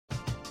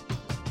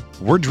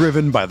We're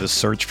driven by the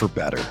search for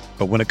better.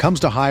 But when it comes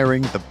to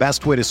hiring, the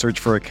best way to search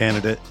for a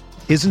candidate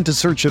isn't to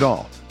search at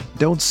all.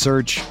 Don't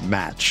search,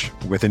 match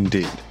with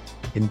Indeed.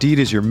 Indeed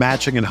is your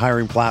matching and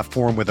hiring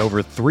platform with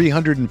over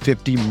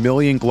 350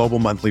 million global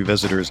monthly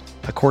visitors,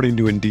 according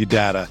to Indeed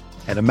data,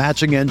 and a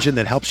matching engine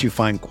that helps you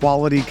find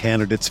quality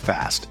candidates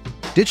fast.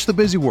 Ditch the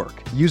busy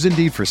work. Use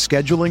Indeed for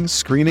scheduling,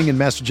 screening, and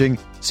messaging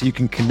so you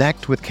can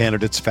connect with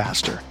candidates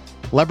faster.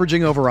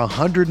 Leveraging over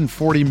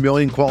 140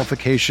 million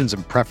qualifications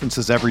and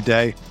preferences every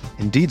day,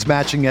 Indeed's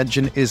matching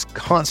engine is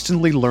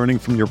constantly learning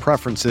from your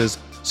preferences,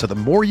 so the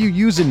more you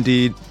use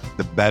Indeed,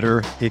 the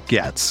better it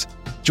gets.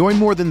 Join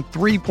more than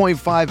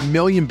 3.5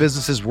 million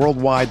businesses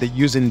worldwide that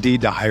use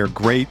Indeed to hire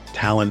great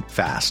talent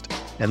fast.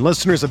 And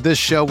listeners of this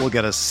show will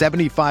get a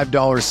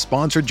 $75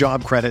 sponsored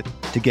job credit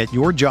to get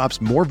your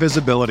jobs more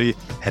visibility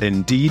at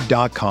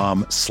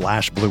Indeed.com/Blue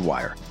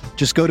Wire.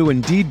 Just go to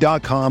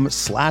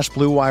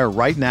Indeed.com/Blue Wire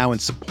right now and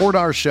support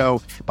our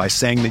show by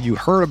saying that you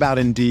heard about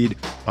Indeed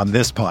on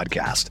this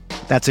podcast.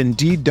 That's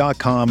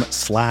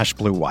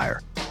Indeed.com/Blue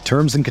Wire.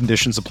 Terms and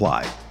conditions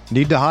apply.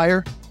 Need to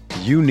hire?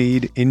 You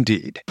need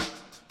Indeed.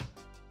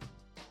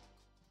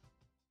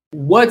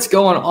 What's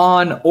going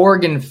on,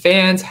 Oregon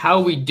fans?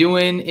 How we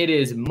doing? It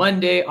is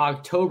Monday,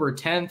 October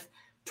 10th,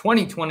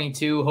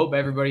 2022. Hope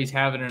everybody's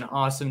having an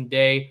awesome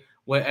day,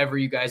 whatever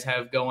you guys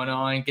have going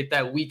on. Get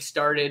that week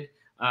started.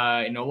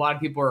 A lot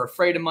of people are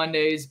afraid of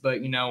Mondays, but,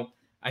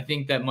 I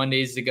think that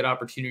Mondays is a good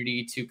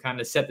opportunity to kind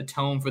of set the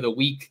tone for the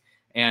week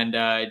and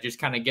just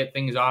kind of get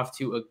things off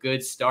to a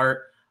good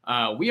start.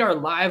 We are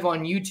live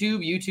on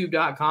YouTube,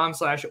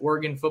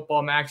 youtube.com/Oregon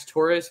Football Max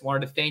Torres.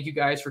 Wanted to thank you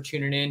guys for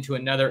tuning in to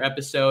another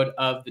episode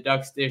of the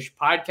Ducks Dish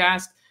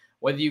podcast.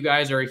 Whether you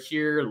guys are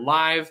here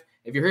live,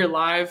 if you're here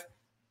live,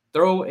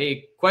 throw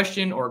a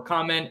question or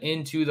comment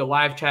into the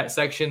live chat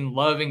section.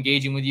 Love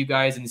engaging with you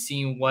guys and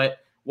seeing what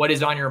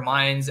is on your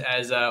minds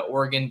as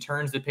Oregon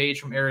turns the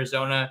page from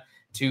Arizona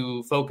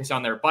to focus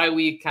on their bye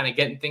week, kind of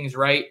getting things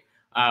right.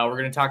 We're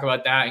going to talk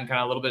about that and kind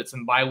of a little bit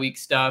some bye week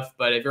stuff.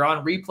 But if you're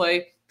on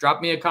replay,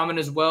 drop me a comment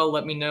as well.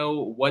 Let me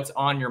know what's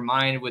on your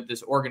mind with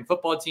this Oregon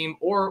football team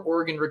or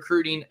Oregon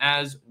recruiting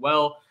as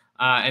well.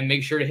 And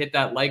make sure to hit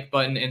that like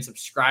button and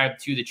subscribe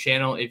to the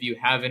channel if you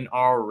haven't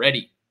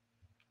already.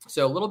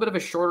 So a little bit of a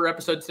shorter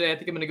episode today. I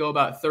think I'm going to go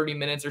about 30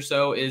 minutes or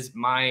so is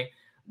my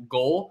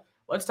goal.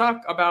 Let's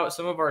talk about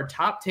some of our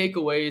top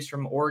takeaways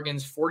from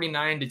Oregon's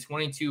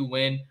 49-22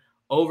 win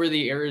over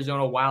the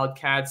Arizona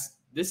Wildcats.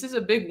 This is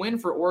a big win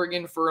for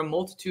Oregon for a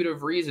multitude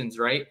of reasons,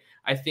 right?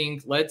 I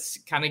think let's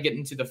kind of get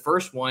into the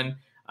first one.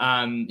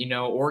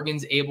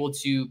 Oregon's able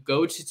to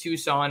go to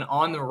Tucson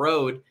on the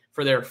road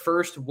for their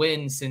first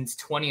win since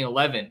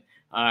 2011.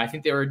 I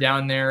think they were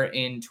down there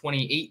in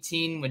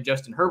 2018 when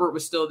Justin Herbert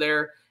was still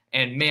there.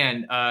 And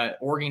man,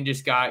 Oregon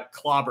just got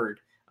clobbered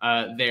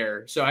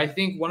there. So I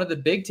think one of the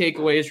big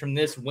takeaways from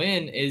this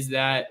win is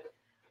that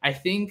I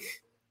think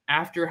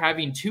after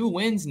having 2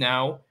 wins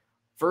now,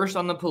 first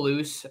on the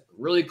Palouse,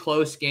 really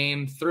close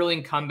game,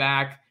 thrilling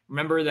comeback.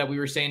 Remember that we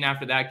were saying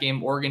after that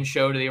game, Oregon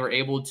showed they were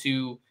able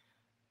to,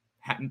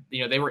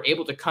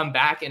 come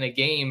back in a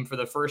game for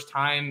the first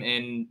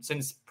time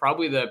since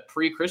probably the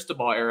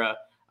pre-Cristobal era,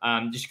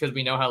 just because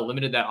we know how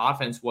limited that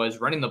offense was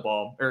running the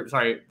ball,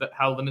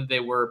 how limited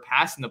they were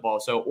passing the ball.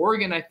 So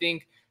Oregon, I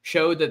think,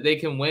 showed that they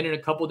can win in a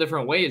couple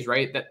different ways,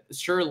 right? That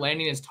sure,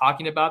 Lanning is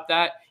talking about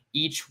that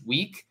each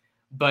week,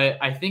 but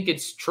I think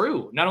it's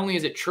true. Not only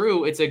is it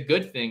true, it's a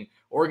good thing.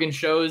 Oregon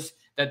shows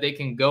that they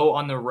can go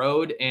on the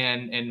road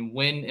and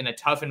win in a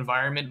tough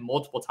environment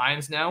multiple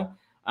times now.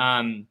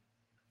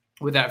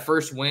 With that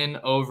first win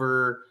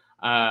over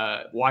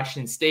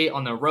Washington State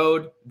on the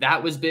road,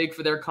 that was big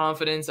for their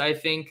confidence, I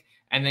think.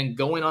 And then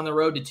going on the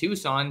road to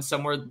Tucson,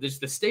 somewhere the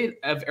state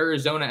of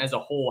Arizona as a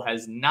whole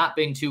has not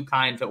been too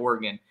kind to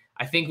Oregon.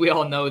 I think we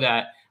all know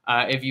that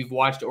if you've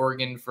watched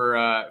Oregon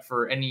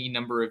for any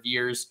number of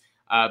years.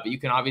 But you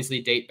can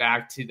obviously date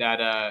back to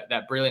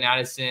that Braylon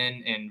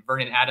Addison and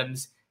Vernon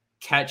Adams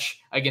catch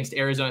against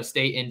Arizona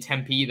State in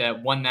Tempe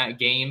that won that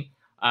game.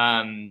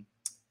 Actually,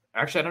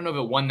 I don't know if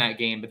it won that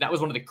game, but that was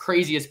one of the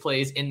craziest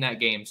plays in that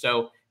game.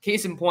 So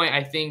case in point,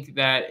 I think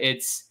that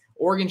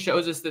Oregon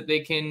shows us that they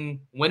can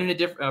win in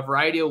a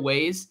variety of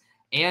ways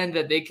and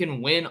that they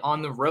can win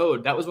on the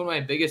road. That was one of my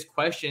biggest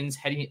questions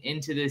heading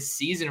into this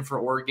season for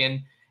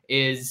Oregon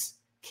is,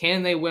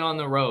 can they win on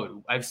the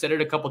road? I've said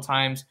it a couple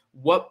times.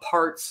 What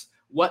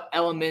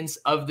elements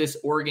of this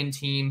Oregon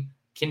team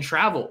can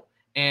travel?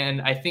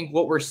 And I think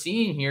what we're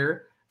seeing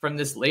here from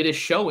this latest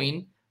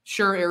showing,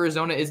 sure,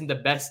 Arizona isn't the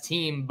best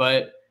team,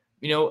 but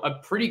a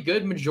pretty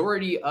good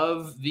majority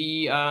of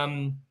the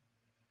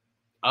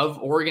of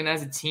Oregon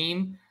as a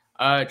team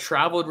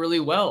traveled really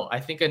well.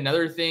 I think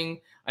another good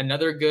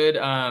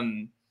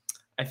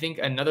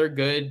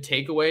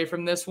takeaway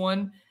from this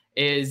one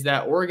is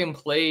that Oregon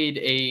played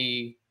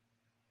a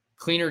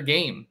cleaner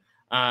game.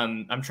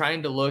 I'm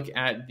trying to look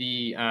at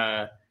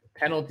the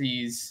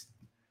penalties.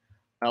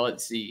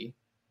 Let's see.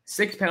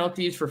 6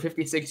 penalties for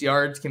 56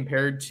 yards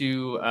compared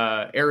to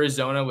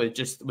Arizona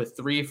with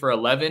 3 for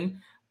 11.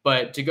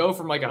 But to go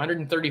from like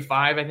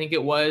 135, I think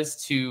it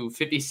was, to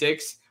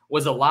 56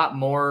 was a lot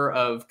more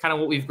of kind of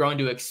what we've grown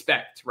to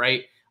expect,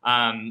 right?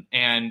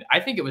 And I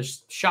think it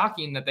was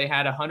shocking that they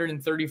had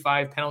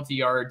 135 penalty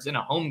yards in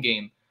a home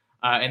game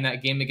in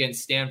that game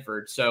against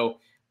Stanford. So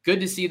good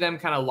to see them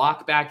kind of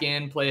lock back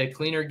in, play a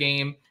cleaner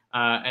game,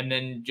 and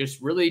then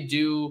just really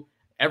do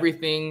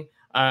everything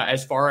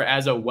as far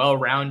as a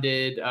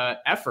well-rounded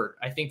effort.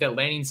 I think that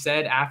Lanning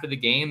said after the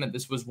game that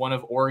this was one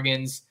of,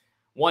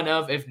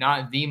 if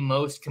not the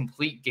most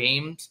complete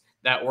games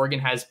that Oregon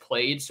has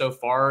played so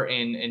far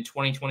in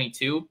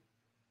 2022.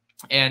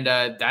 And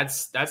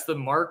that's the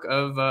mark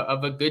of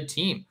a good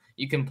team.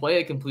 You can play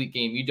a complete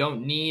game. You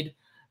don't need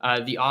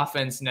the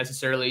offense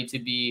necessarily to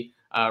be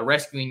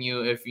rescuing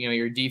you if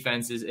your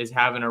defense is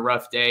having a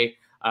rough day.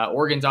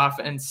 Oregon's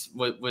offense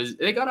was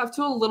they got off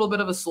to a little bit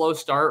of a slow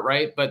start,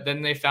 right? But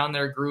then they found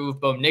their groove.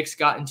 Bo Nix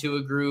got into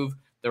a groove.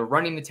 The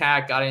running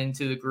attack got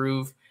into the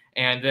groove,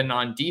 and then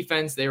on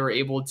defense they were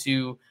able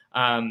to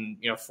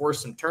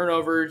force some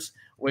turnovers,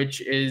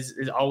 which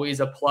is always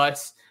a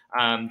plus.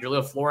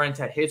 Jaleel Florence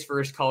had his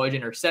first college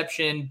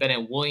interception.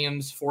 Bennett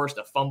Williams forced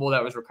a fumble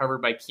that was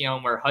recovered by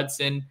Keon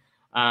Ware-Hudson,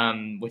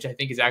 which I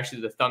think is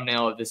actually the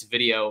thumbnail of this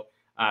video.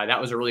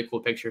 That was a really cool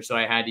picture, so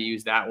I had to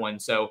use that one.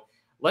 So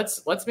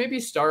let's maybe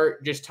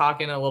start just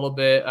talking a little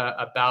bit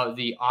about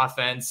the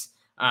offense,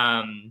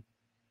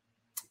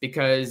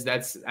 because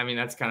that's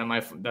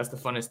the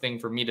funnest thing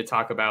for me to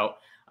talk about.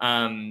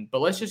 But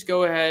let's just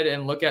go ahead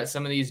and look at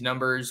some of these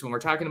numbers. When we're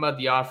talking about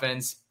the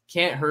offense,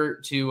 can't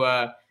hurt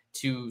to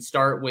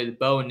start with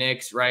Bo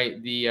Nix,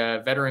 right?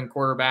 The veteran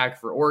quarterback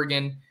for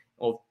Oregon,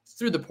 well,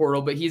 through the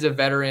portal, but he's a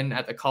veteran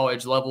at the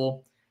college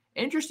level.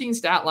 Interesting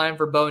stat line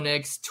for Bo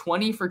Nix,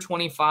 20 for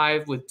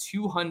 25 with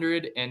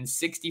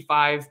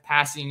 265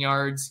 passing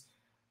yards,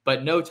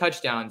 but no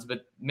touchdowns.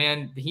 But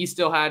man, he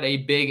still had a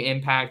big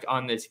impact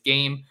on this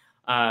game.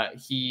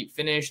 He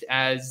finished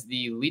as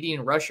the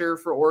leading rusher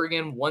for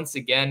Oregon once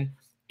again,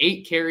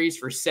 8 carries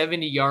for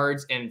 70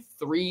 yards and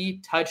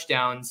 3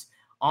 touchdowns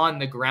on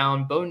the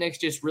ground. Bo Nix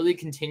just really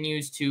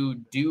continues to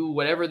do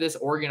whatever this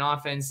Oregon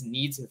offense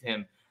needs of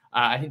him.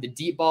 I think the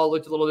deep ball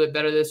looked a little bit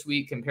better this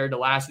week compared to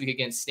last week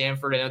against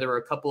Stanford. I know there were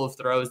a couple of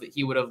throws that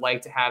he would have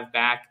liked to have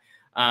back.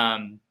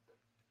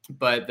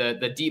 But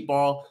the deep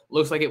ball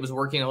looks like it was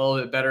working a little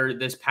bit better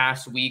this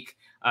past week.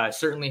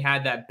 Certainly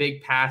had that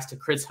big pass to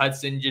Chris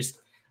Hudson.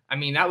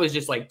 That was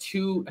just like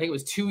 2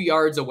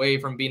 yards away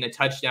from being a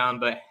touchdown,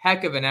 but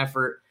heck of an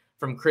effort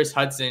from Chris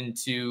Hudson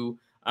to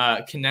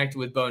connect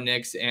with Bo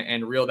Nix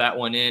and reel that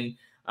one in.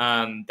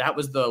 That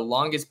was the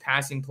longest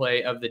passing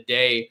play of the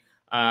day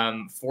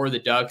for the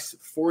Ducks,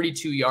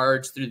 42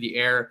 yards through the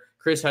air.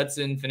 Chris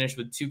Hudson finished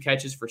with 2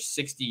 catches for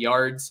 60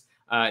 yards,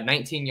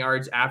 19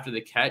 yards after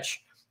the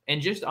catch.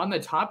 And just on the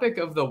topic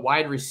of the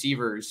wide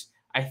receivers,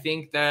 I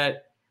think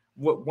that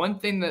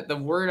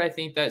the word I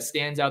think that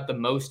stands out the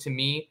most to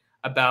me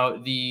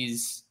about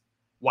these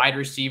wide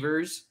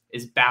receivers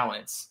is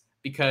balance,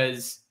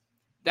 because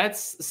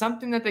that's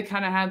something that they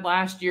kind of had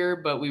last year,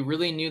 but we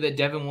really knew that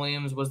Devin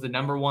Williams was the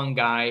number one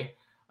guy.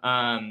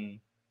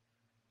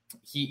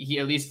 He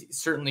at least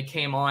certainly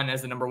came on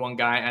as the number one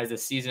guy as the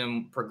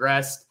season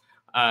progressed.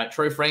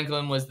 Troy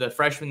Franklin was the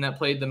freshman that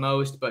played the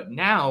most, but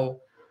now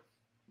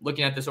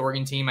looking at this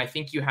Oregon team, I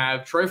think you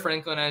have Troy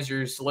Franklin as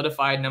your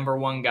solidified number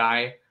one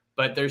guy,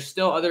 but there's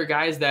still other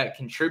guys that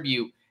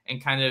contribute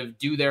and kind of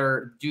do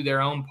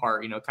their own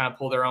part, kind of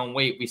pull their own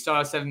weight. We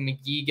saw Seven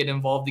McGee get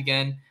involved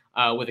again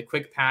with a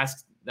quick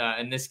pass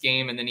in this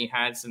game, and then he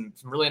had some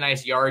really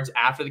nice yards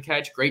after the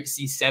catch. Great to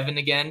see Seven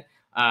again.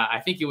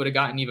 I think he would have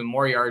gotten even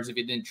more yards if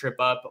he didn't trip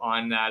up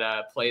on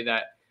that play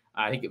that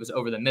I think it was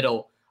over the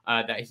middle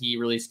that he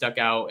really stuck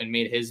out and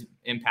made his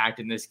impact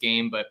in this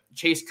game. But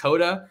Chase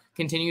Cota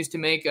continues to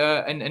make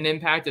an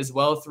impact as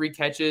well. 3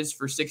 catches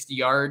for 60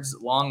 yards,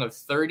 long of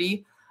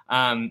 30.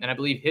 And I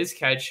believe his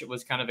catch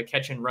was kind of a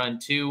catch and run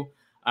too.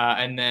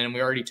 And then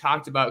we already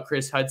talked about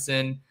Chris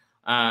Hudson,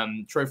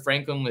 Troy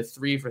Franklin with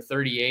 3 for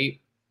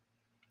 38.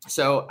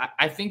 So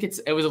I think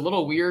it was a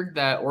little weird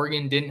that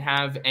Oregon didn't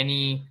have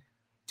any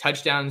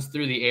touchdowns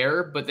through the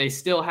air, but they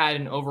still had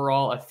an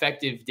overall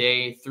effective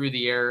day through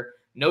the air.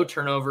 No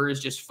turnovers,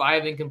 just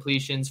 5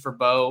 incompletions for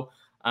Bo.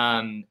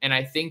 And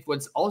I think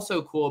what's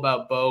also cool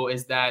about Bo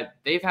is that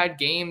they've had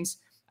games.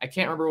 I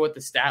can't remember what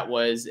the stat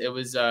was. It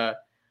was, I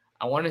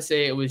want to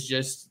say it was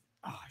just,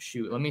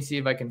 let me see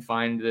if I can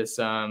find this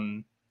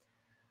stat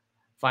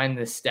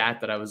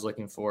that I was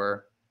looking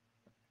for.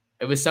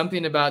 It was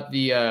something about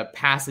the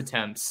pass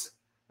attempts,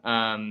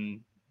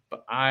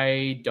 but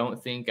I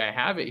don't think I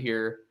have it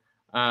here.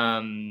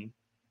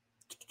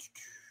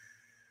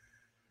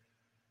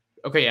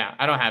 Okay, yeah,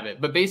 I don't have it.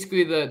 But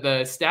basically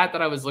the stat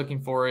that I was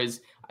looking for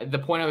is the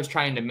point I was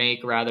trying to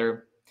make,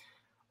 rather.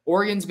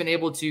 Oregon's been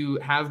able to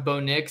have Bo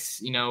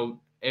Nix,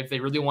 if they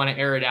really want to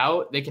air it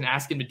out, they can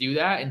ask him to do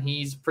that, and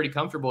he's pretty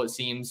comfortable, it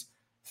seems,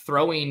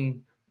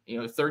 throwing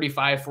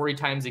 35, 40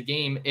 times a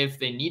game if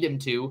they need him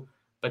to.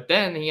 But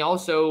then he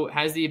also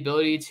has the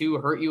ability to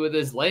hurt you with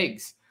his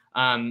legs.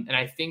 And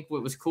I think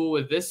what was cool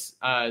with this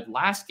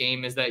last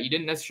game is that you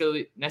didn't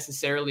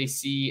necessarily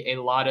see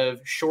a lot of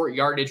short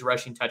yardage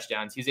rushing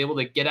touchdowns. He was able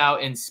to get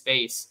out in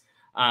space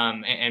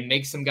and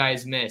make some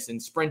guys miss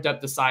and sprint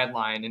up the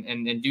sideline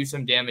and do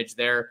some damage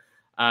there.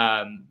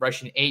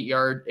 Rushing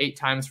 8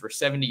 times for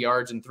 70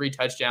 yards and 3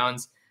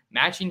 touchdowns,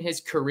 matching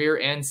his career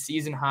and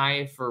season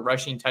high for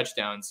rushing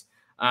touchdowns.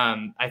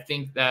 I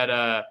think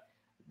that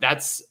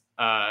that's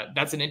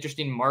an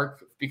interesting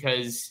mark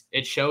because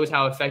it shows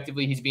how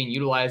effectively he's being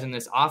utilized in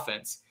this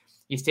offense.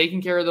 He's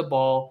taking care of the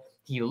ball.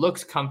 He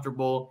looks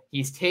comfortable.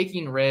 He's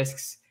taking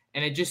risks.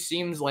 And it just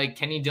seems like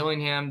Kenny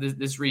Dillingham,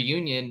 this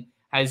reunion,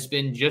 has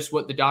been just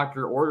what the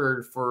doctor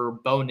ordered for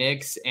Bo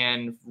Nix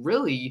and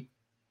really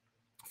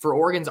for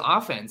Oregon's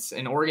offense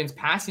and Oregon's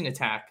passing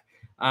attack.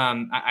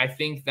 I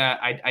think that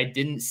I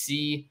didn't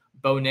see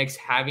Bo Nix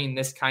having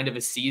this kind of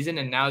a season.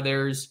 And now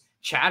there's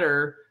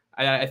chatter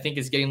I think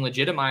is getting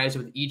legitimized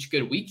with each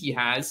good week he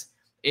has.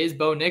 Is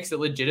Bo Nix a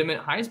legitimate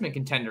Heisman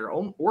contender?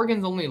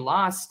 Oregon's only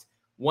lost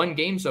 1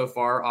 game so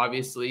far,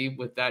 obviously,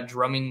 with that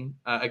drumming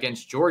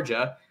against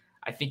Georgia.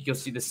 I think you'll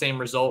see the same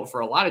result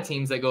for a lot of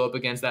teams that go up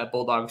against that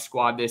Bulldog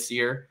squad this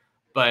year.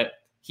 But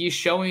he's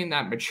showing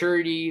that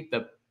maturity,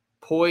 the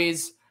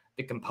poise,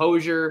 the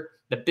composure,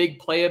 the big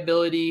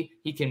playability.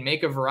 He can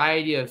make a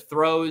variety of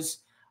throws.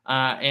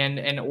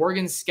 And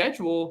Oregon's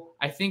schedule,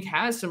 I think,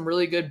 has some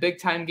really good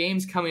big-time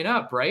games coming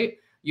up, right?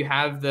 You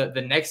have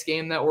the next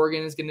game that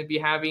Oregon is going to be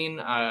having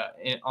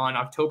on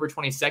October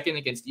 22nd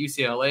against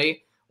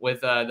UCLA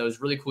with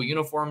those really cool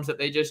uniforms that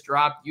they just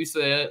dropped.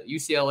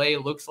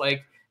 UCLA looks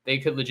like they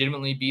could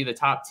legitimately be the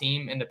top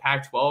team in the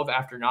Pac-12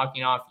 after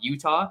knocking off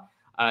Utah.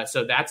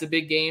 So that's a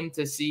big game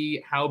to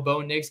see how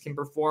Bo Nix can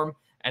perform.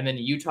 And then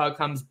Utah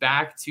comes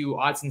back to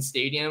Autzen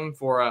Stadium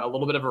for a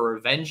little bit of a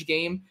revenge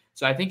game.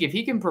 So I think if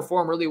he can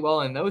perform really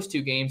well in those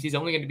 2 games, he's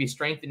only going to be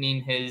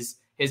strengthening his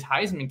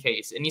Heisman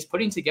case. And he's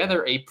putting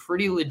together a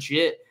pretty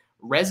legit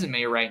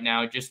resume right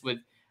now, just with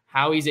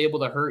how he's able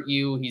to hurt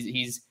you.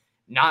 He's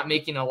not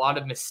making a lot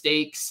of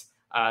mistakes.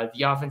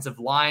 The offensive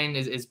line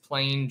is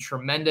playing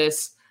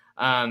tremendous.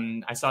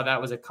 I saw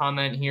that was a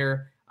comment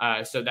here.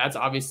 So that's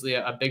obviously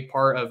a big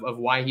part of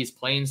why he's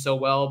playing so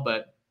well.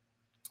 But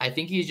I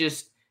think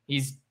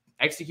he's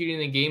executing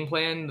the game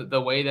plan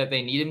the way that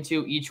they need him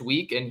to each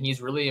week. And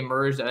he's really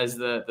emerged as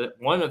the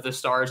one of the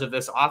stars of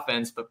this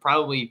offense, but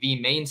probably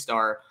the main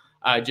star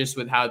just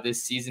with how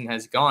this season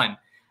has gone.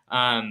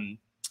 And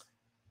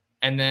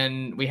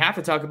then we have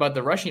to talk about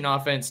the rushing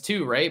offense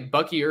too, right?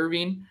 Bucky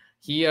Irving,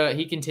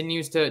 he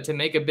continues to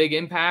make a big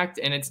impact,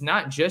 and it's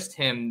not just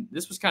him.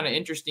 This was kind of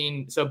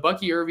interesting. So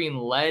Bucky Irving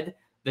led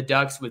the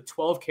Ducks with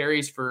 12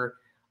 carries for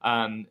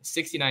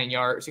 67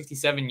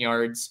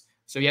 yards.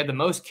 So he had the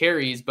most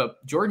carries,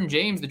 but Jordan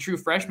James, the true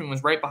freshman,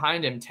 was right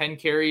behind him, 10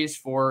 carries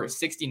for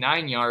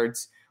 69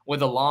 yards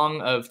with a long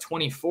of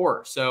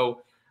 24.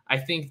 So I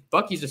think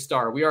Bucky's a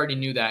star. We already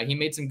knew that. He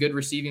made some good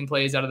receiving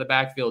plays out of the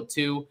backfield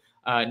too.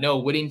 Noah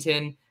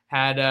Whittington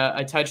had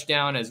a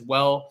touchdown as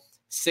well,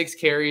 6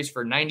 carries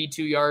for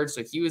 92 yards.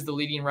 So he was the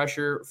leading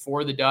rusher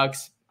for the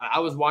Ducks. I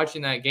was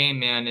watching that game,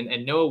 man,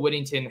 and Noah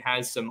Whittington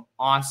has some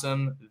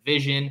awesome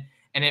vision,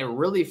 and it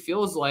really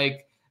feels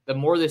like the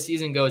more the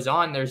season goes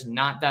on, there's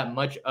not that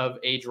much of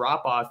a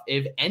drop-off,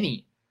 if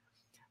any,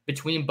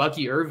 between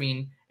Bucky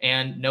Irving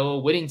and Noah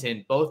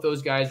Whittington. Both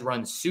those guys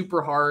run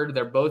super hard.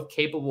 They're both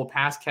capable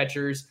pass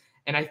catchers.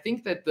 And I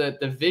think that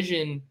the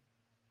vision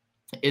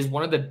is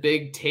one of the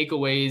big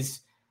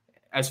takeaways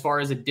as far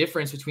as a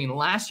difference between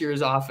last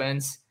year's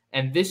offense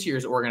and this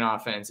year's Oregon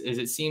offense. Is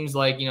it seems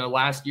like,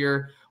 last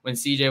year when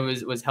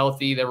CJ was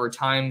healthy, there were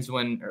times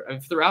when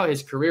throughout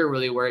his career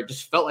really where it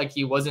just felt like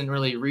he wasn't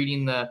really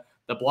reading the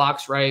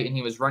blocks right, and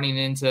he was running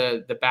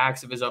into the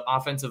backs of his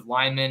offensive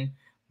linemen.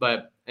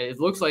 But it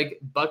looks like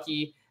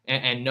Bucky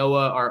and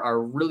Noah are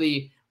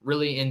really,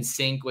 really in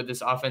sync with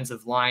this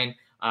offensive line.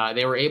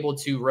 They were able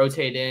to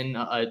rotate in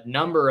a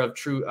number of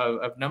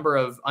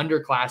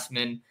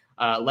underclassmen,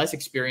 less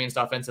experienced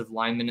offensive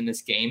linemen in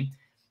this game.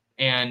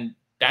 And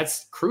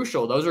that's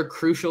crucial. Those are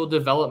crucial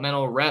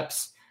developmental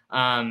reps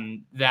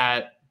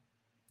that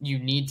you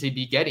need to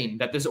be getting,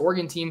 that this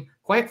Oregon team,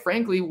 quite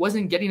frankly,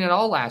 wasn't getting at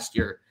all last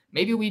year.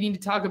 Maybe we need to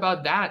talk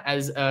about that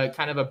as a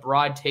kind of a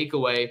broad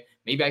takeaway.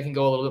 Maybe I can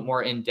go a little bit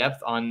more in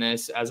depth on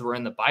this as we're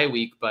in the bye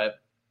week,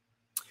 but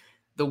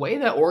the way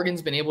that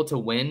Oregon's been able to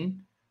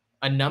win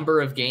a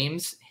number of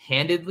games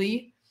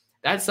handedly,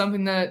 that's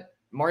something that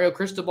Mario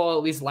Cristobal,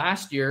 at least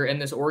last year,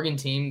 and this Oregon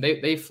team,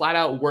 they flat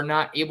out were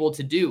not able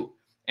to do.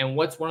 And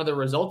what's one of the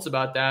results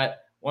about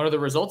that? One of the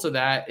results of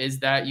that is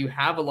that you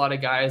have a lot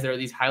of guys that are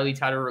these highly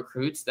touted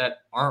recruits that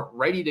aren't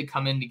ready to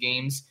come into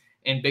games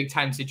in big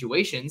time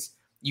situations.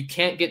 You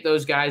can't get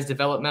those guys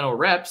developmental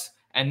reps,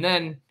 and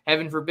then,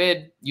 heaven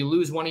forbid, you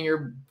lose one of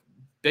your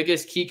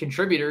biggest key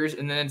contributors,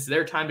 and then it's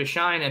their time to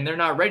shine, and they're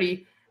not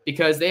ready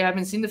because they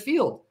haven't seen the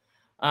field.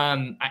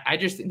 I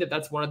just think that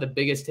that's one of the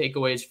biggest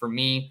takeaways for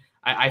me.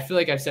 I feel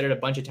like I've said it a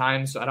bunch of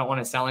times, so I don't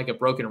want to sound like a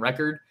broken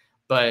record,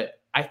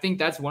 but I think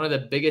that's one of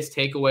the biggest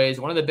takeaways,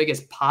 one of the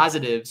biggest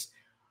positives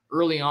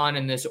early on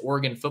in this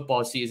Oregon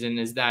football season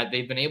is that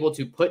they've been able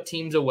to put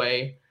teams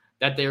away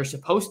that they are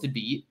supposed to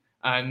beat.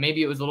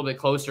 Maybe it was a little bit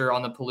closer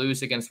on the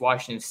Palouse against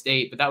Washington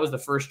State, but that was the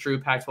first true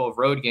Pac-12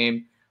 road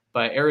game.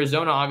 But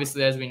Arizona,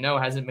 obviously, as we know,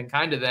 hasn't been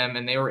kind to them,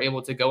 and they were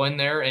able to go in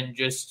there and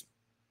just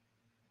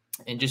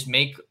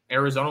make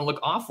Arizona look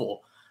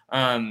awful.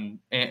 And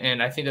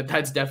I think that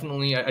that's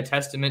definitely a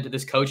testament to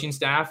this coaching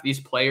staff, these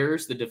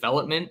players, the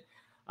development.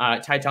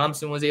 Ty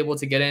Thompson was able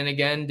to get in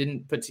again,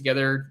 didn't put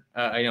together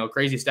a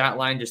crazy stat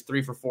line, just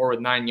 3 for 4 with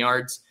 9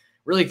 yards.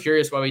 Really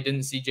curious why we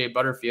didn't see Jay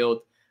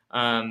Butterfield,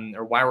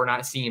 or why we're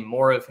not seeing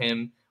more of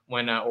him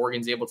when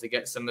Oregon's able to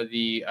get some of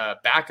the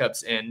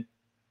backups in.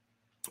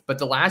 But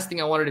the last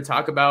thing I wanted to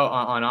talk about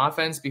on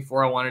offense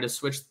before I wanted to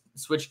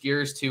switch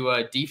gears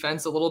to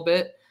defense a little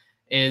bit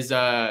is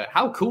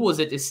how cool is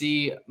it to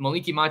see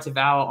Moliki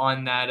Matavao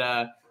on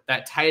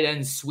that tight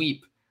end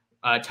sweep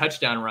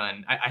touchdown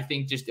run. I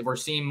think just we're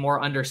seeing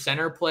more under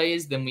center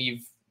plays than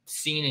we've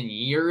seen in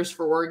years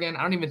for Oregon.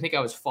 I don't even think I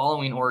was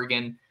following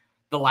Oregon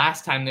the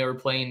last time they were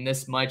playing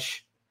this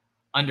much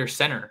under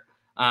center.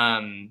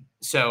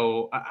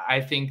 So I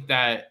think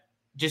that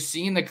just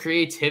seeing the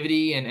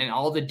creativity and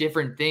all the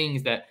different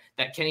things that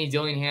Kenny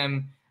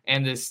Dillingham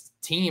and this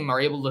team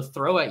are able to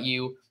throw at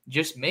you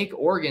just make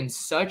Oregon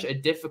such a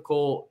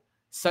difficult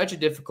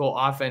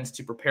offense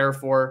to prepare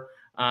for.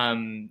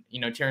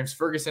 Terrence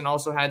Ferguson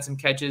also had some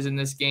catches in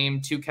this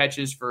game, 2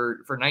 catches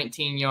for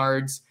 19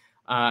 yards.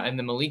 And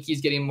the Maliki's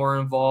getting more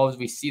involved.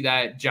 We see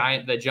that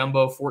the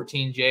jumbo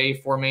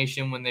 14J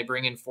formation when they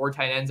bring in 4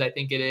 tight ends, I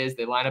think it is.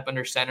 They line up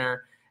under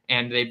center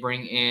and they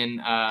bring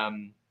in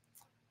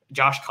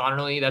Josh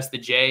Connerly. That's the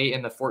J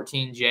in the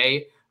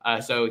 14J.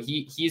 So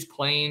he's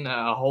playing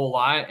a whole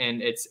lot,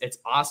 and it's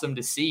awesome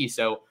to see.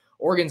 So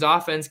Oregon's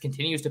offense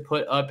continues to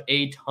put up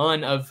a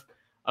ton of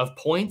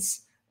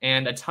points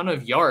and a ton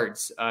of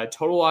yards.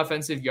 Total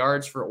offensive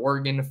yards for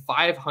Oregon,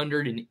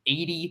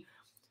 580.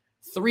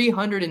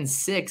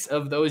 306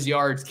 of those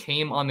yards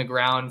came on the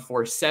ground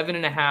for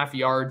 7.5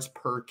 yards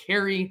per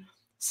carry,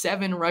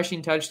 7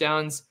 rushing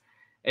touchdowns.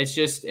 It's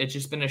just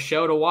been a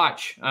show to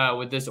watch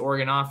with this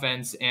Oregon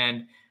offense.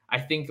 And I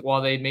think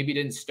while they maybe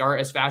didn't start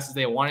as fast as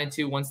they wanted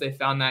to, once they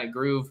found that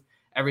groove,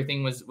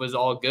 everything was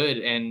all good.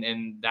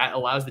 And that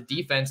allows the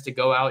defense to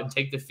go out and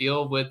take the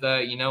field with,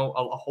 a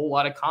whole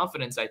lot of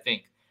confidence, I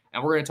think.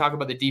 And we're going to talk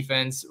about the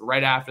defense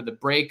right after the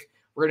break.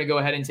 We're going to go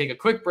ahead and take a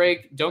quick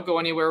break. Don't go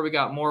anywhere. We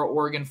got more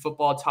Oregon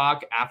football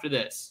talk after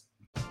this.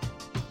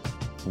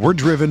 We're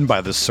driven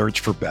by the search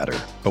for better.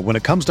 But when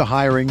it comes to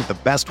hiring, the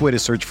best way to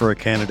search for a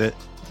candidate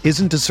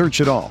isn't to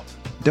search at all.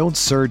 Don't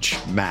search,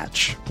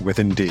 match with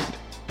Indeed.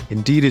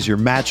 Indeed is your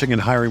matching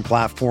and hiring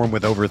platform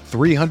with over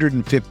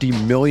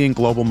 350 million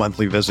global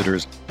monthly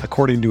visitors,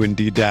 according to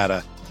Indeed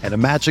data, and a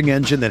matching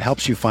engine that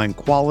helps you find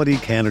quality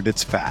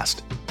candidates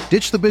fast.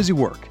 Ditch the busy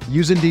work.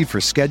 Use Indeed for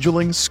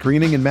scheduling,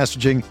 screening, and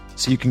messaging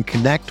so you can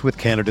connect with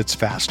candidates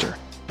faster.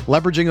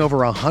 Leveraging over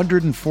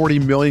 140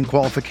 million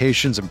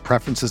qualifications and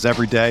preferences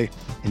every day,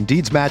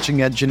 Indeed's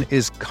matching engine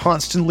is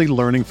constantly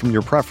learning from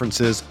your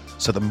preferences,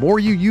 so the more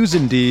you use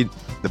Indeed,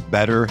 the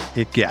better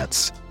it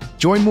gets.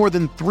 Join more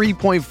than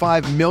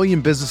 3.5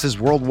 million businesses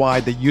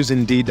worldwide that use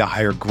Indeed to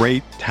hire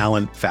great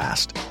talent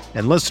fast.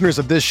 And listeners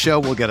of this show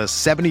will get a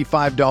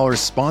 $75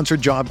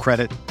 sponsored job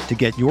credit to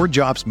get your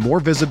jobs more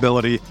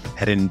visibility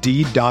at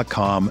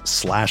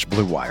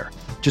Indeed.com/Blue Wire.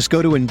 Just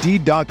go to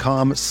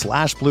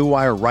Indeed.com/Blue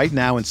Wire right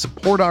now and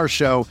support our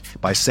show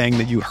by saying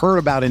that you heard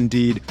about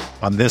Indeed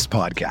on this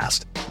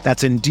podcast.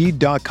 That's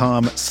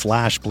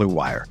Indeed.com/Blue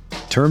Wire.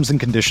 Terms and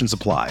conditions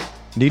apply.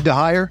 Need to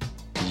hire?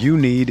 You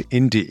need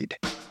Indeed.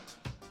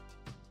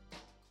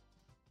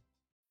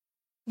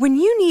 When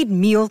you need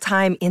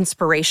mealtime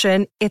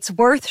inspiration, it's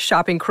worth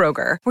shopping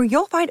Kroger, where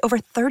you'll find over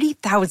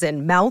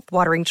 30,000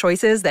 mouth-watering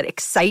choices that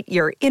excite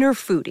your inner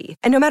foodie.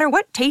 And no matter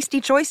what tasty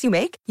choice you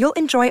make, you'll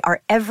enjoy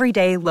our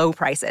everyday low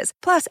prices,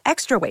 plus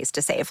extra ways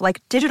to save,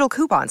 like digital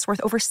coupons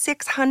worth over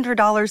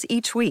 $600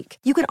 each week.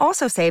 You can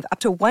also save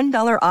up to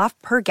 $1 off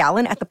per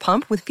gallon at the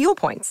pump with fuel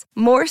points.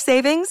 More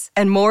savings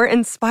and more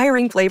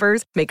inspiring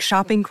flavors make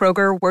shopping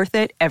Kroger worth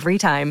it every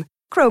time.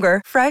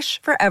 Kroger,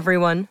 fresh for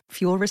everyone.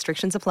 Fuel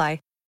restrictions apply.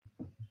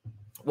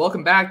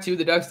 Welcome back to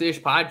the Ducks Dish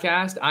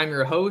podcast. I'm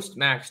your host,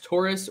 Max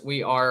Torres.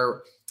 We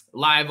are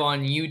live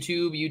on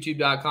YouTube,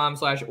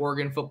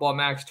 youtube.com/Oregon Football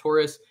Max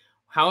Torres.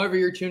 However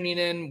you're tuning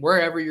in,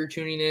 wherever you're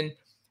tuning in,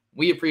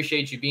 we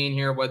appreciate you being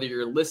here, whether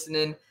you're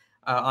listening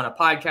on a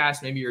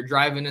podcast, maybe you're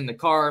driving in the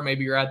car,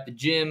 maybe you're at the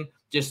gym,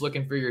 just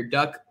looking for your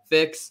duck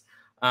fix,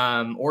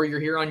 or you're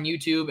here on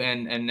YouTube,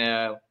 and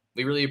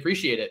we really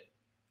appreciate it.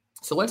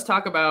 So let's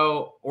talk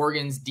about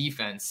Oregon's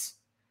defense.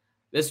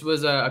 This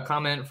was a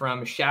comment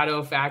from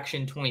Shadow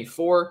Faction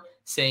 24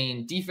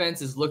 saying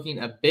defense is looking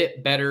a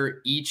bit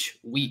better each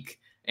week.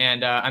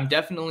 And I'm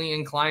definitely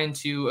inclined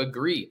to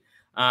agree.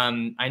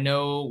 I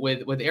know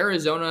with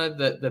Arizona,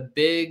 the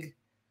big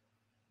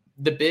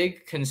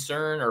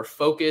concern or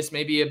focus,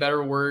 maybe a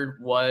better word,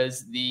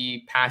 was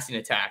the passing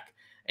attack.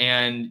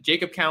 And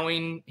Jacob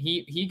Cowing,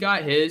 he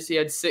got his. He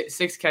had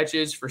six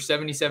catches for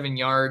 77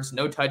 yards,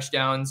 no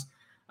touchdowns.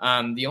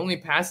 The only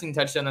passing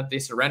touchdown that they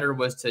surrendered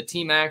was to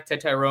T-Mac,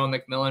 Tyrone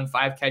McMillan,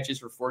 5 catches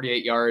for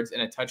 48 yards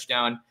and a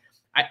touchdown.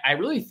 I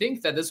really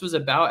think that this was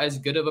about as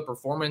good of a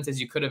performance as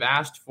you could have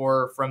asked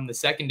for from the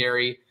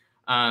secondary,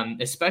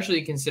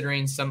 especially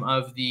considering some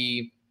of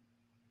the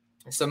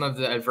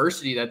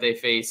adversity that they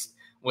faced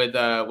with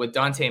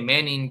Dante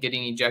Manning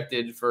getting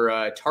ejected for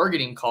a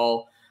targeting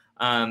call.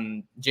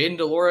 Jayden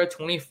de Laura,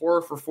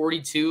 24 for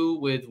 42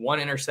 with 1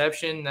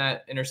 interception.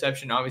 That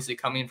interception obviously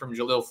coming from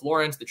Jaleel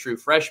Florence, the true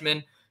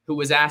freshman, who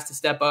was asked to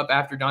step up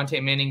after Dante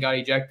Manning got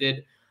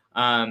ejected.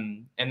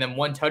 And then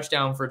 1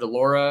 touchdown for de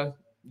Laura,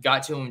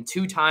 got to him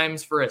 2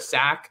 times for a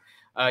sack.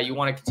 You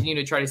want to continue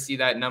to try to see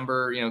that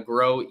number,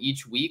 grow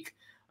each week.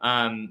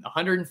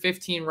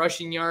 115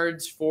 rushing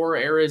yards for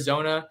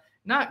Arizona.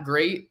 Not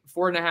great,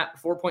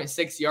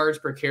 4.6 yards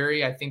per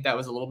carry. I think that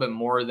was a little bit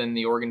more than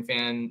the Oregon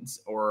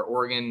fans or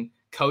Oregon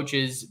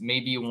coaches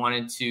maybe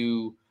wanted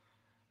to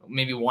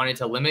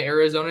limit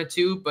Arizona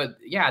to. But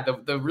yeah,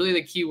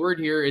 the key word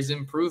here is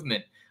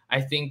improvement. I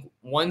think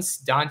once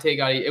Dante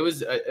it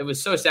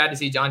was so sad to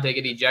see Dante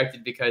get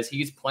ejected because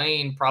he's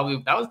playing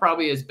that was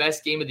probably his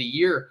best game of the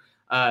year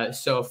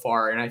so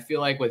far. And I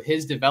feel like with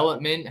his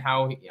development,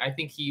 I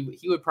think he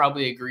would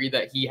probably agree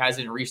that he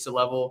hasn't reached a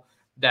level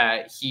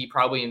that he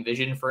probably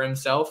envisioned for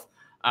himself,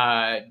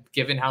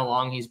 given how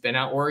long he's been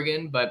at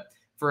Oregon. But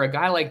for a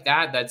guy like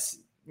that, that's,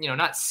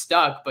 not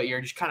stuck, but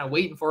you're just kind of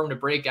waiting for him to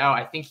break out.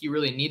 I think he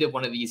really needed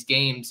one of these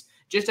games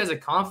just as a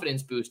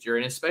confidence booster.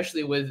 And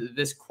especially with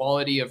this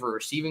quality of a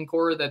receiving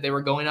core that they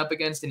were going up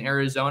against in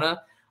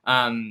Arizona.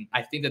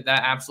 I think that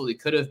absolutely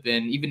could have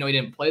been, even though he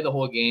didn't play the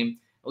whole game,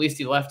 at least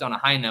he left on a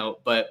high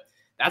note. But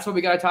that's what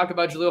we got to talk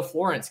about Jaleel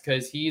Florence,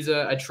 because he's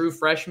a true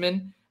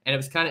freshman. And it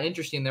was kind of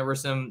interesting. There were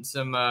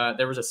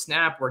there was a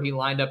snap where he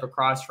lined up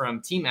across from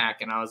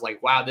T-Mac, and I was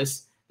like, wow,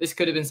 this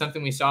could have been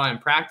something we saw in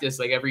practice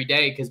like every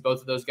day, because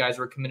both of those guys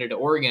were committed to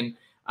Oregon.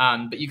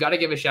 But you got to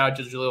give a shout out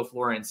to Jaleel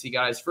Florence. He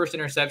got his first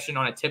interception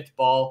on a tipped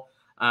ball,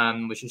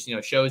 which just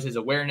shows his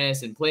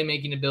awareness and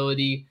playmaking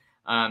ability.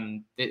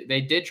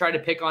 They did try to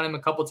pick on him a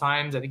couple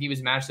times. I think he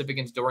was matched up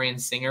against Dorian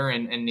Singer,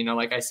 and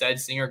like I said,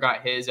 Singer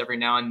got his every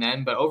now and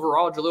then. But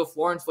overall, Jaleel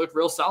Florence looked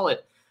real solid.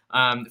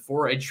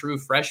 For a true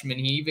freshman.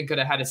 He even could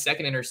have had a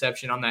second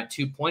interception on that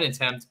 2-point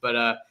attempt,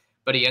 but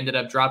he ended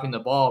up dropping the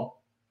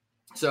ball.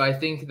 So I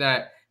think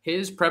that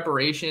his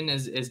preparation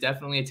is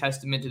definitely a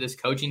testament to this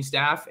coaching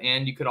staff.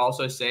 And you could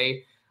also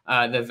say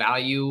the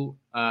value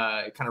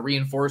kind of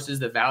reinforces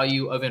the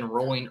value of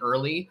enrolling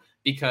early,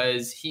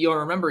 because he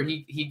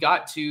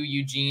got to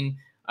Eugene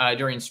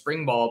during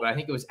spring ball, but I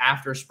think it was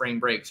after spring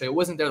break. So it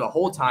wasn't there the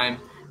whole time,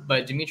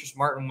 but Demetrius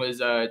Martin was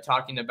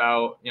talking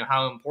about,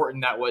 how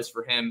important that was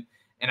for him.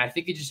 And I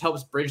think it just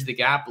helps bridge the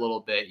gap a little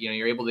bit.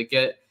 You're able to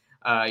get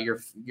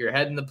your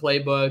head in the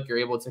playbook. You're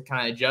able to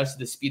kind of adjust to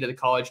the speed of the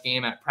college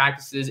game at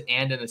practices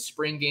and in the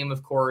spring game,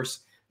 of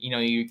course.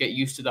 You get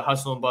used to the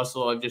hustle and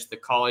bustle of just the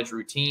college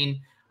routine,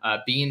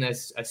 being a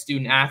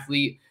student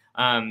athlete.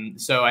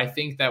 So I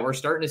think that we're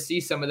starting to see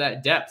some of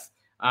that depth.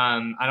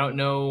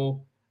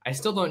 I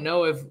still don't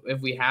know if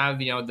we have,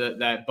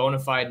 that bona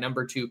fide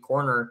number 2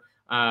 corner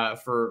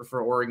for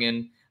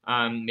Oregon.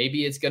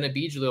 Maybe it's going to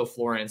be Jaleel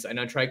Florence. I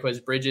know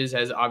Triquez Bridges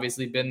has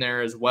obviously been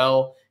there as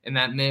well in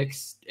that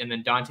mix, and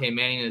then Dante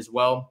Manning as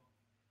well.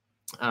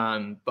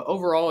 But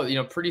overall,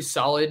 pretty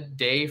solid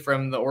day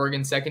from the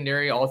Oregon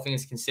secondary, all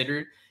things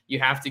considered. You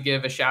have to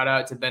give a shout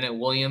out to Bennett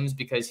Williams,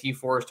 because he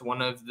forced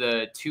one of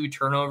the 2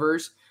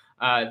 turnovers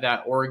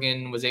that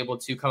Oregon was able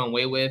to come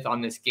away with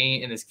in this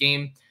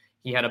game.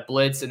 He had a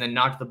blitz and then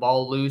knocked the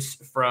ball loose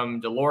from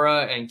de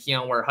Laura, and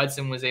Keon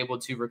Ware-Hudson was able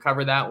to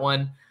recover that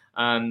one.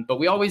 But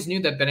we always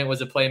knew that Bennett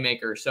was a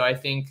playmaker. So I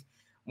think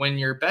when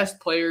your best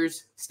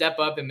players step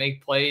up and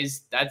make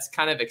plays, that's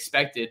kind of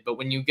expected. But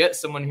when you get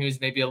someone who's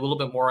maybe a little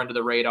bit more under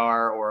the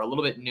radar or a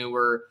little bit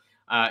newer,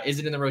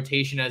 isn't in the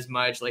rotation as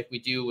much like we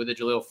do with the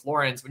Jaleel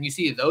Florence, when you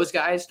see those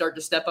guys start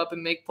to step up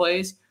and make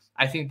plays,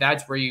 I think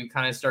that's where you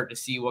kind of start to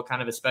see what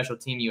kind of a special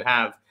team you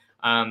have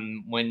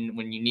when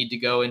you need to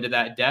go into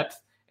that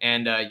depth,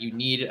 and you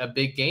need a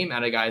big game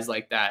out of guys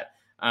like that.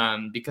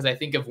 Because I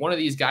think if one of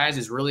these guys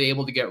is really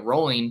able to get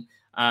rolling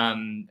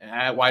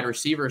at wide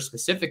receiver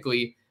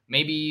specifically,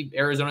 maybe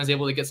Arizona is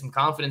able to get some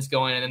confidence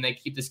going, and then they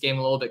keep this game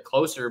a little bit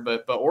closer.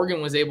 But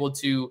Oregon was able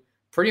to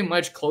pretty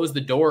much close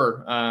the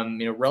door,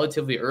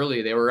 relatively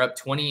early. They were up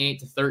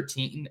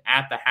 28-13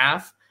 at the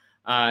half,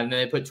 and then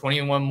they put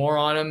 21 more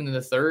on them in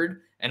the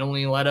third and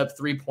only let up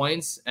 3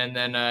 points. And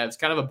then it was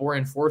kind of a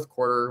boring fourth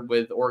quarter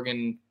with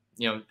Oregon,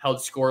 held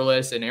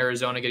scoreless and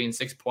Arizona getting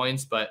 6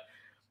 points, but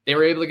they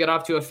were able to get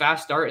off to a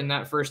fast start in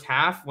that first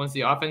half once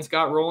the offense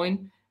got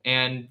rolling,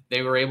 and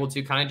they were able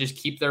to kind of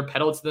just keep their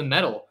pedal to the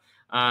metal.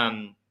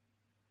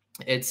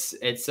 It's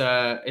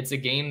a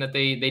game that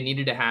they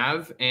needed to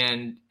have,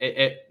 and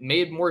it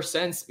made more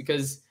sense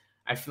because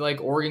I feel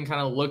like Oregon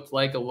kind of looked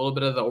like a little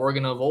bit of the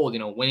Oregon of old,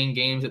 winning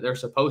games that they're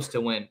supposed to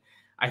win.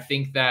 I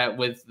think that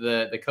with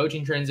the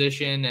coaching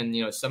transition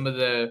and, some of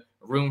the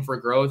room for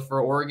growth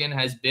for Oregon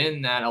has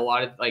been that a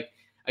lot of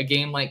a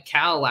game like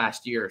Cal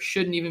last year.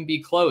 Shouldn't even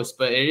be close,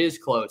 but it is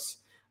close.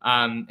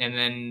 And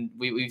then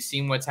we've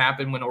seen what's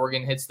happened when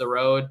Oregon hits the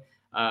road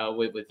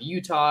with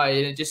Utah. And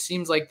it just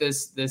seems like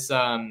this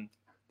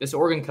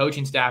Oregon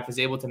coaching staff is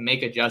able to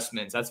make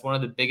adjustments. That's one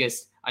of the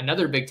biggest.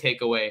 Another big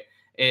takeaway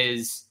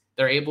is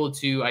they're able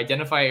to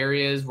identify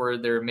areas where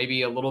they're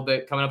maybe a little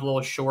bit coming up a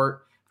little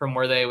short from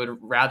where they would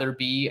rather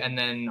be, and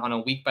then on a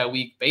week by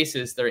week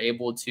basis, they're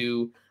able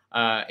to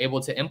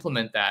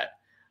implement that.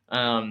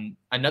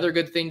 Another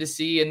good thing to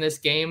see in this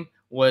game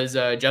was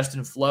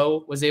Justin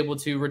Flo was able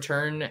to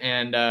return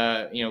and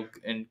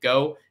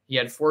go. He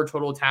had 4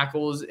 total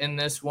tackles in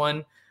this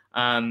one.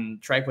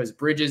 Triquez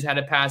Bridges had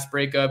a pass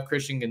breakup.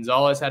 Christian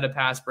Gonzalez had a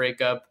pass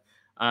breakup.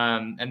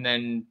 And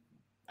then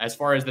as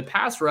far as the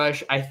pass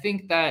rush, I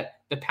think that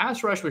the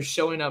pass rush was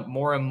showing up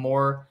more and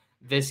more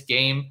this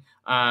game.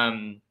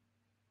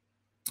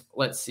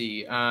 Let's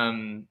see.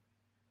 The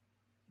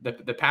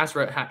pass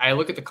rush, I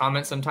look at the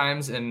comments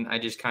sometimes and I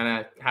just kind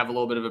of have a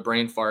little bit of a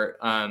brain fart.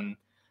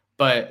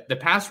 But the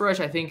pass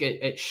rush, I think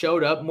it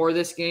showed up more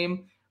this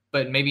game,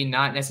 but maybe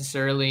not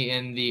necessarily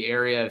in the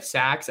area of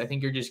sacks. I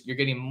think you're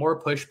getting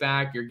more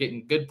pushback. You're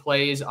getting good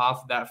plays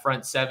off of that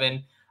front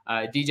 7.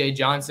 DJ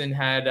Johnson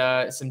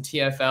had some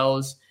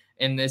TFLs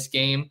in this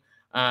game,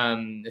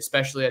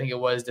 especially I think it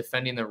was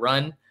defending the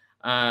run.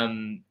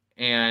 And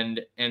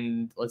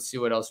let's see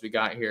what else we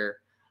got here.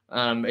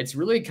 It's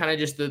really kind of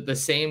just the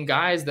same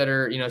guys that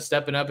are,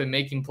 stepping up and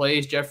making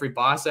plays. Jeffrey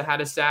Bossa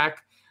had a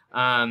sack.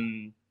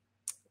 And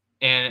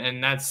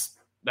that's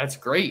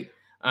great.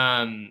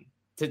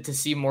 To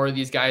see more of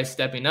these guys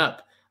stepping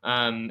up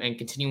and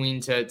continuing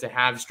to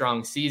have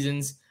strong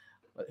seasons.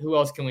 Who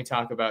else can we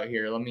talk about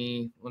here? Let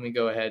me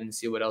go ahead and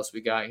see what else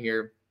we got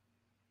here.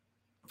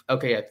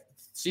 Okay,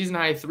 season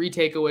high 3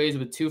 takeaways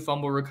with 2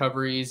 fumble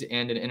recoveries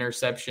and an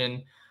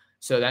interception.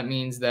 So that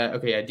means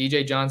that,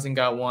 DJ Johnson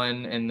got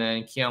 1, and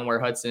then Keon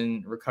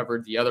Ware-Hudson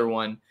recovered the other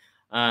one.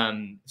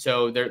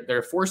 So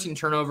they're forcing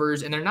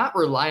turnovers, and they're not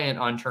reliant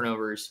on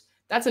turnovers.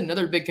 That's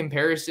another big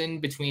comparison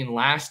between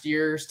last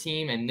year's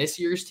team and this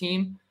year's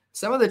team.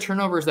 Some of the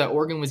turnovers that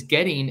Oregon was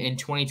getting in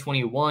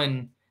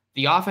 2021,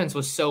 the offense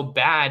was so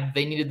bad,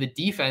 they needed the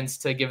defense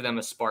to give them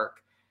a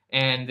spark.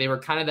 And they were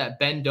kind of that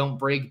bend, don't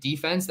break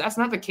defense. That's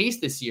not the case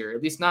this year,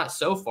 at least not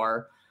so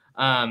far.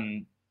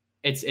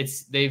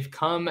 They've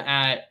come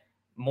at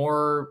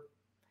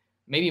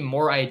maybe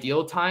more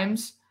ideal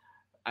times.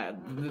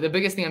 The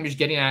biggest thing I'm just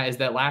getting at is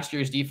that last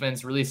year's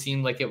defense really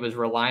seemed like it was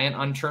reliant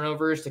on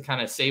turnovers to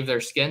kind of save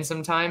their skin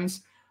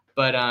sometimes.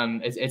 But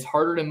it's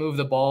harder to move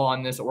the ball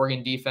on this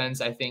Oregon defense,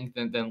 I think,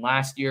 than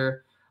last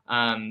year.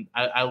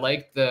 I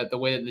like the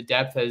way that the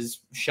depth has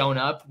shown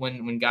up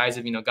when guys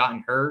have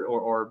gotten hurt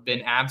or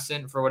been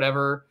absent for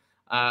whatever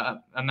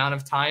amount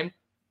of time.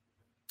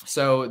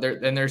 So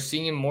they're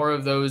seeing more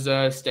of those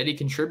steady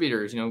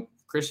contributors.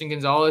 Christian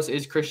Gonzalez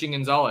is Christian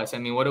Gonzalez. I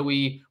mean,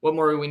 what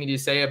more do we need to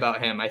say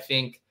about him? I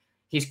think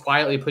he's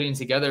quietly putting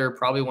together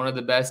probably one of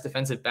the best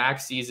defensive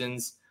back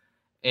seasons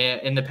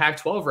in the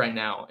Pac-12 right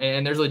now.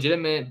 And there's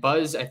legitimate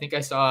buzz. I think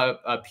I saw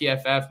a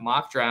PFF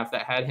mock draft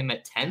that had him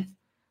at 10th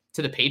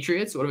to the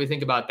Patriots. What do we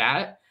think about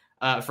that?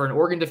 For an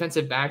Oregon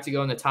defensive back to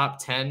go in the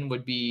top 10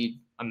 would be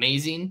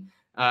amazing.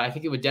 I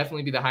think it would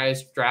definitely be the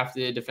highest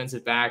drafted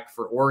defensive back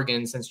for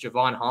Oregon since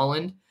Javon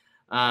Holland.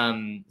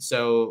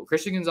 So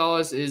Christian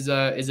Gonzalez is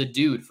a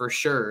dude for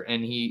sure.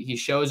 And he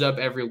shows up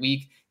every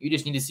week. You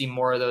just need to see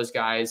more of those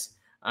guys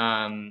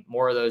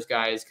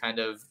kind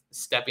of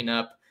stepping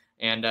up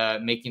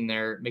and making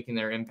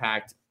their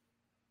impact.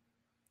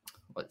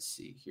 Let's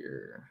see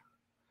here.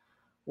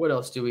 What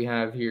else do we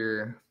have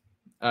here?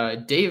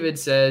 David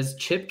says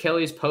Chip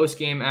Kelly's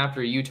postgame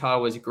after Utah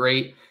was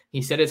great.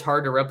 He said it's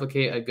hard to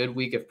replicate a good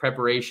week of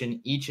preparation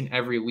each and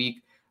every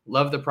week.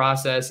 Love the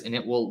process and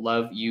it will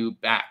love you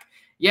back.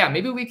 Yeah,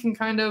 maybe we can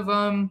kind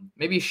of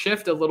maybe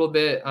shift a little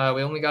bit.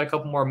 We only got a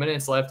couple more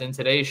minutes left in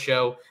today's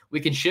show. We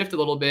can shift a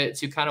little bit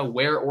to kind of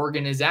where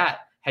Oregon is at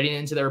heading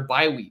into their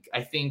bye week.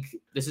 I think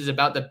this is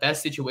about the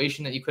best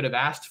situation that you could have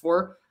asked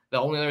for. The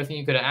only other thing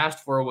you could have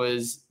asked for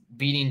was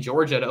beating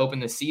Georgia to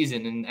open the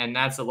season, and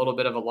that's a little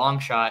bit of a long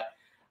shot,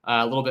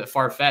 a little bit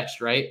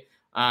far-fetched, right?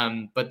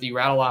 But you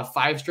rattle off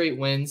 5 straight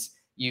wins.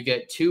 You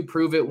get 2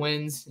 prove-it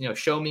wins,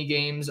 show me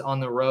games on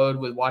the road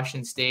with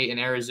Washington State and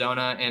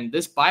Arizona. And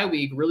this bye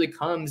week really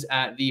comes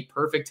at the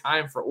perfect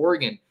time for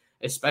Oregon,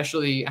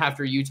 especially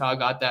after Utah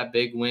got that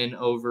big win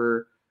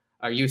over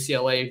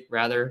UCLA,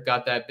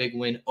 got that big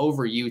win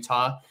over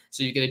Utah.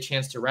 So you get a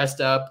chance to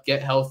rest up,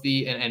 get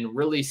healthy, and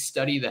really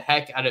study the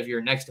heck out of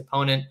your next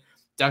opponent.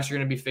 Ducks are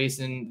going to be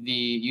facing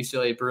the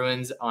UCLA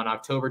Bruins on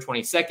October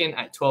 22nd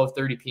at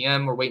 12:30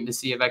 p.m. We're waiting to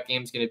see if that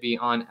game is going to be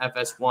on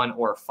FS1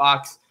 or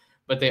Fox.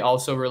 But they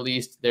also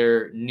released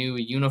their new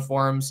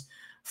uniforms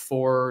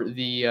for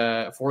the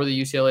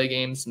UCLA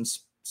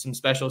games, some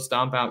special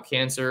Stomp Out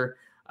Cancer,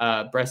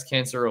 breast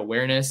cancer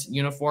awareness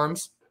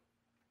uniforms.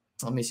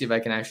 Let me see if I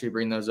can actually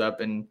bring those up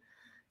and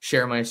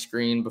share my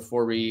screen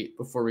before we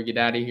get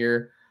out of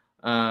here.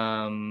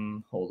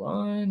 Hold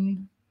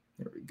on.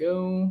 There we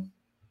go.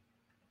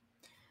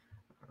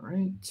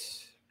 right,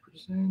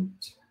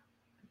 present,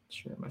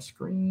 share my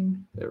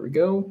screen. There we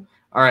go.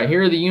 All right,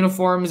 here are the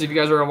uniforms. If you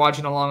guys are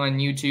watching along on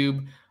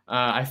YouTube,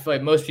 I feel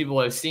like most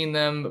people have seen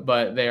them,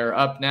 but they're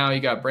up now.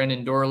 You got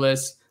Brandon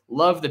Dorless.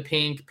 Love the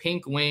pink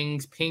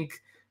wings,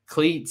 pink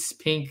cleats,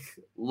 pink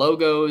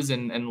logos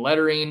and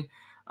lettering.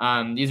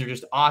 These are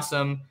just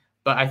awesome.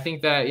 But I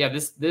think that, yeah,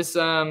 this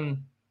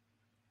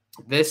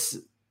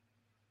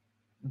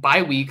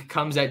bye week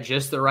comes at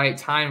just the right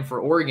time for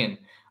Oregon.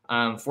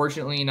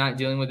 Fortunately, not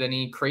dealing with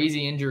any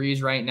crazy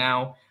injuries right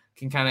now,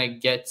 can kind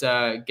of get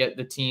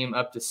the team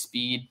up to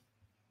speed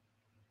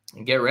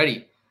and get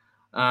ready.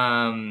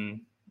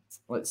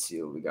 Let's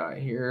see what we got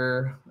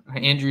here.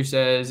 Andrew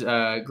says,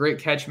 great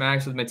catch,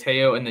 Max, with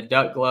Mateo and the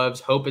duck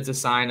gloves. Hope it's a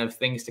sign of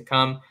things to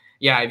come.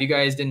 Yeah, if you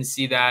guys didn't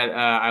see that,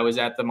 I was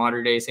at the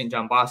Mater Dei St.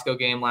 John Bosco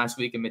game last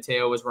week, and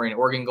Mateo was wearing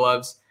Oregon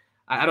gloves.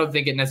 I don't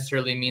think it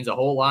necessarily means a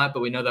whole lot, but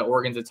we know that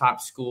Oregon's a top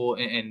school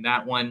in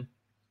that one.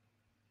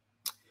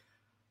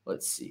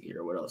 Let's see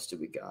here. What else do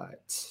we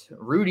got?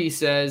 Rudy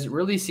says,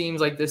 really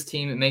seems like this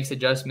team makes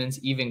adjustments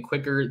even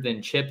quicker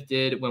than Chip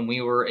did when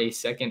we were a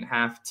second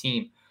half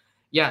team.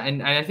 Yeah,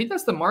 and I think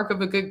that's the mark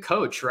of a good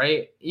coach,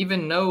 right?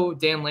 Even though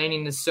Dan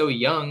Lanning is so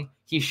young,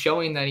 he's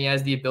showing that he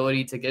has the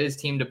ability to get his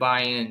team to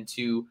buy in,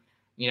 to,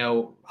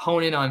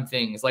 hone in on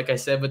things. Like I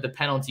said, with the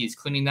penalties,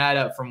 cleaning that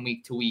up from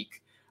week to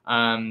week.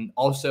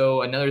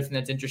 Also, another thing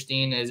that's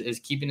interesting is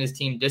keeping his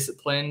team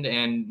disciplined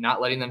and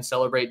not letting them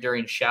celebrate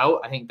during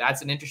shout. I think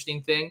that's an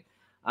interesting thing.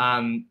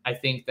 I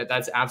think that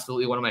that's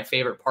absolutely one of my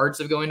favorite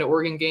parts of going to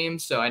Oregon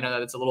games. So I know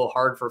that it's a little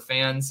hard for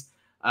fans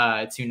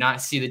to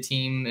not see the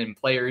team and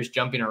players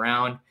jumping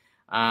around.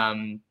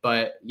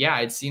 But yeah,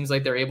 it seems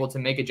like they're able to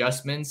make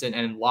adjustments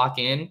and lock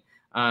in.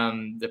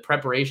 The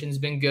preparation's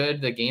been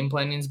good. The game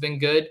planning's been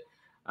good.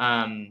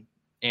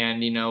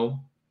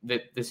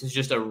 That this is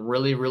just a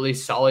really, really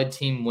solid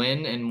team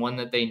win and one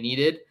that they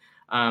needed.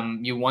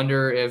 You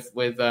wonder if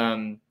with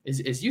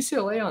is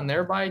UCLA on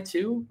their bye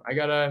too? I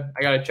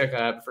gotta check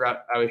that. I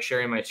forgot I was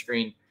sharing my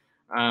screen.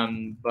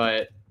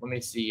 But let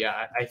me see.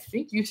 I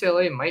think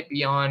UCLA might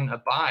be on a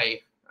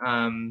bye,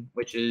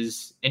 which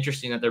is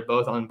interesting that they're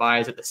both on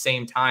byes at the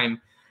same time.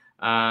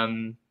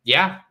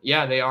 Yeah,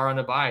 they are on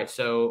a bye.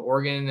 So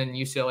Oregon and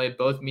UCLA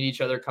both meet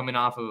each other coming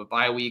off of a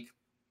bye week,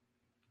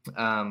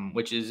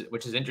 which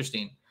is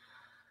interesting.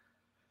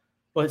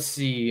 Let's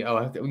see.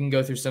 Oh, we can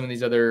go through some of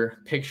these other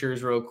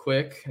pictures real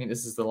quick. I think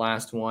this is the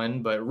last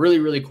one, but really,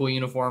 really cool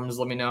uniforms.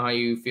 Let me know how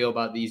you feel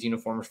about these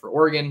uniforms for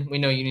Oregon. We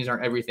know unis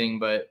aren't everything,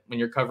 but when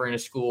you're covering a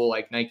school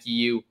like Nike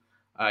U,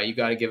 you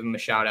got to give them a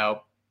shout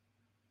out.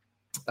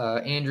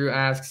 Andrew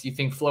asks, you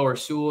think Flo or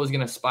Sewell is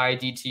going to spy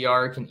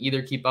DTR? Can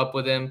either keep up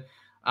with him?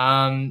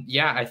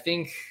 Yeah, I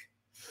think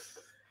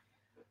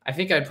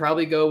I'd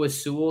probably go with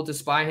Sewell to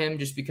spy him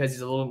just because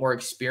he's a little bit more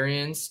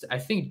experienced. I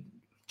think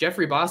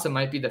Jeffrey Bassa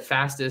might be the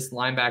fastest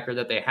linebacker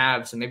that they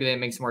have, so maybe that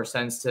makes more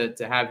sense to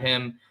have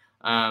him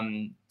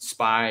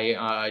spy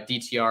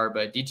DTR.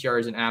 But DTR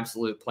is an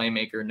absolute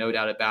playmaker, no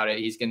doubt about it.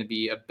 He's going to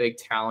be a big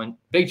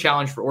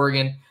challenge for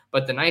Oregon.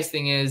 But the nice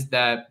thing is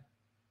that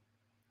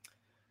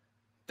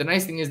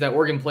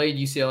Oregon played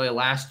UCLA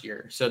last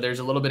year, so there's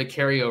a little bit of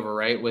carryover,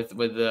 right, with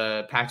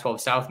the Pac-12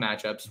 South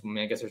matchups. I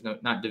mean, I guess there's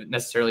not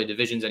necessarily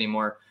divisions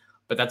anymore,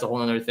 but that's a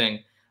whole other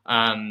thing.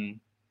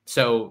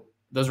 So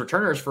those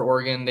returners for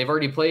Oregon, they've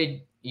already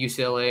played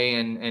UCLA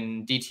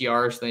and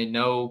DTR, so they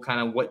know kind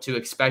of what to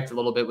expect a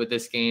little bit with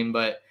this game.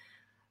 But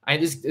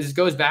this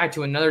goes back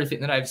to another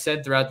thing that I've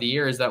said throughout the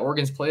year is that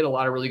Oregon's played a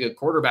lot of really good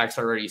quarterbacks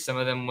already, some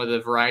of them with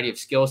a variety of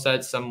skill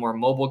sets, some more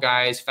mobile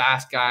guys,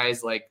 fast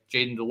guys like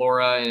Jaden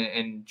DeLora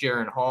and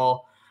Jaron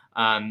Hall,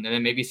 and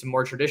then maybe some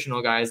more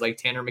traditional guys like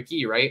Tanner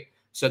McKee, right?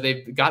 So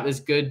they've got this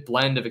good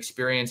blend of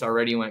experience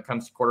already when it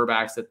comes to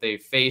quarterbacks that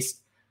they've faced.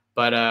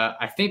 But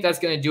I think that's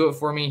going to do it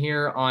for me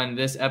here on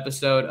this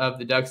episode of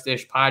the Ducks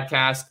Dish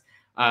podcast.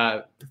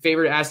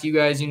 Favor to ask you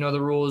guys, you know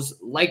the rules.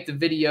 Like the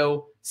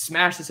video,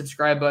 smash the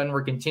subscribe button.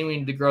 We're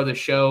continuing to grow the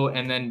show.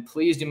 And then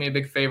please do me a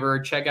big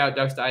favor. Check out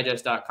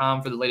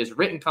ducksdigest.com for the latest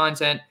written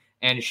content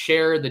and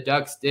share the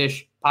Ducks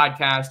Dish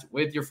podcast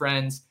with your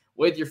friends,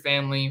 with your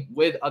family,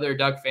 with other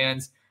Duck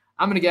fans.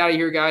 I'm going to get out of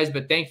here, guys,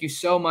 but thank you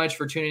so much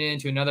for tuning in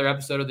to another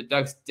episode of the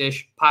Ducks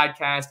Dish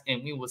podcast,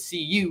 and we will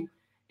see you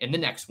in the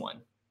next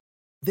one.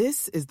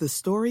 This is the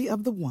story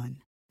of the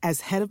one.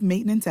 As head of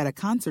maintenance at a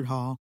concert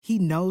hall, he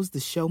knows the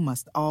show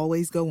must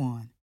always go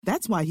on.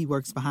 That's why he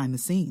works behind the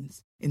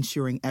scenes,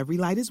 ensuring every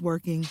light is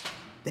working,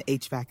 the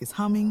HVAC is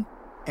humming,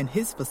 and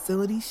his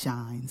facility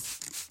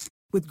shines.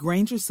 With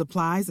Grainger's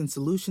supplies and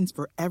solutions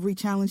for every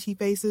challenge he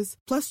faces,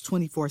 plus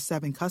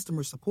 24/7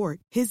 customer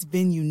support, his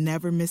venue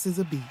never misses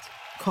a beat.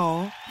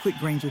 Call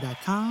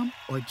quickgrainger.com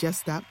or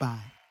just stop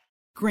by.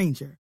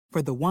 Grainger,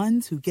 for the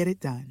ones who get it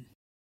done.